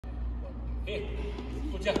Hey.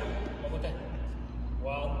 Good job. One more time.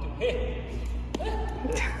 1, 2, hey.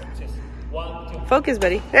 Just 1, 2. Focus,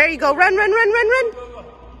 buddy. There you go. Run, run, run, run, run. Go, go.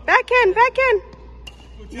 Backhand, backhand.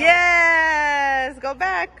 Good job. Yes. Go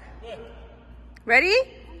back. Good. Ready?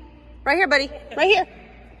 Right here, buddy. Right here.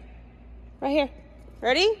 Right here.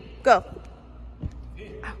 Ready? Go.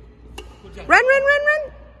 Hey. Good job. Run, run, run,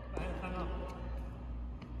 run.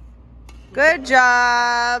 Good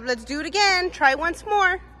job. Let's do it again. Try once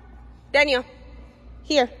more. Daniel,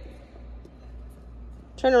 here.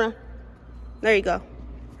 Turn around. There you go.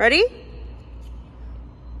 Ready?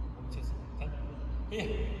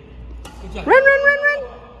 Hey. Good job. Run, run, run, run.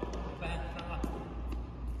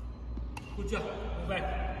 Good job. Go back.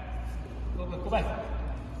 Go back. Go back.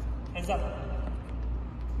 Hands up.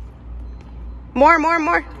 More, more,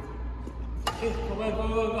 more. Hey, go back. Go,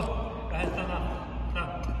 go, go. Stand up. Stand.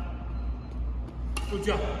 Good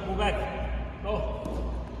job. Go back. Go.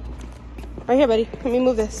 Right here, buddy. Let me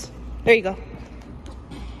move this. There you go.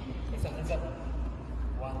 Hands up. Hands up.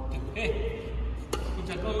 1, 2. Hey. Good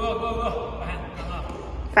job. Go, go, go, go. Stand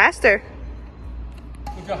up. Faster.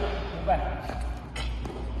 Good job. Go back.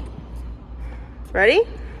 Ready?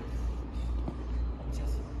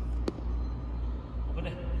 Chest. Open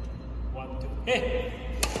it. 1, 2. Hey.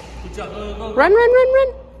 Good job. Go, go, go. Run, run, run, run.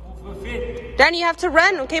 Move your feet. Danny, you have to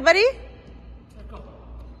run. Okay, buddy? Go.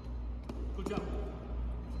 Good job.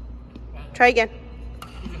 Try again.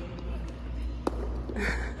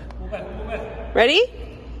 Move back. Move back. Ready?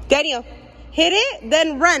 Daniel, hit it,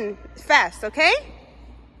 then run fast, okay?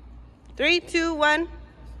 3, 2, 1.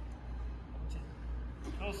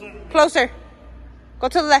 Closer. Closer. Go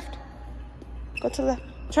to the left. Go to the left.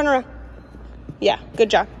 Turn around. Yeah, good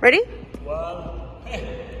job. Ready? 1.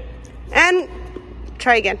 Hey. And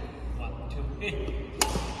try again. 1, 2. Hey.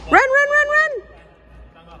 Run, run, run, run.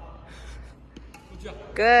 Stand up. Good job.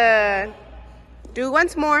 Good. Do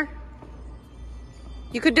once more.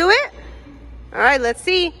 You could do it? All right, let's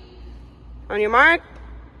see. On your mark,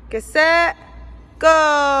 get set,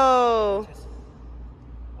 go.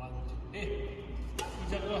 1, 2. Hey.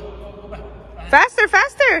 Good job. Go. Go. Go back. Faster,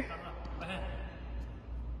 faster.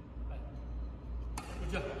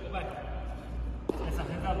 Good job. Go back. Hands up.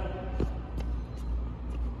 Hands up.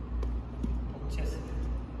 Chest.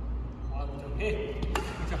 1, 2. Hey.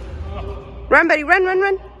 Good job. Go. Go. Run, buddy, run, run,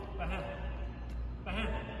 run. Backhand. Backhand.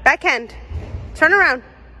 Backhand. Turn around.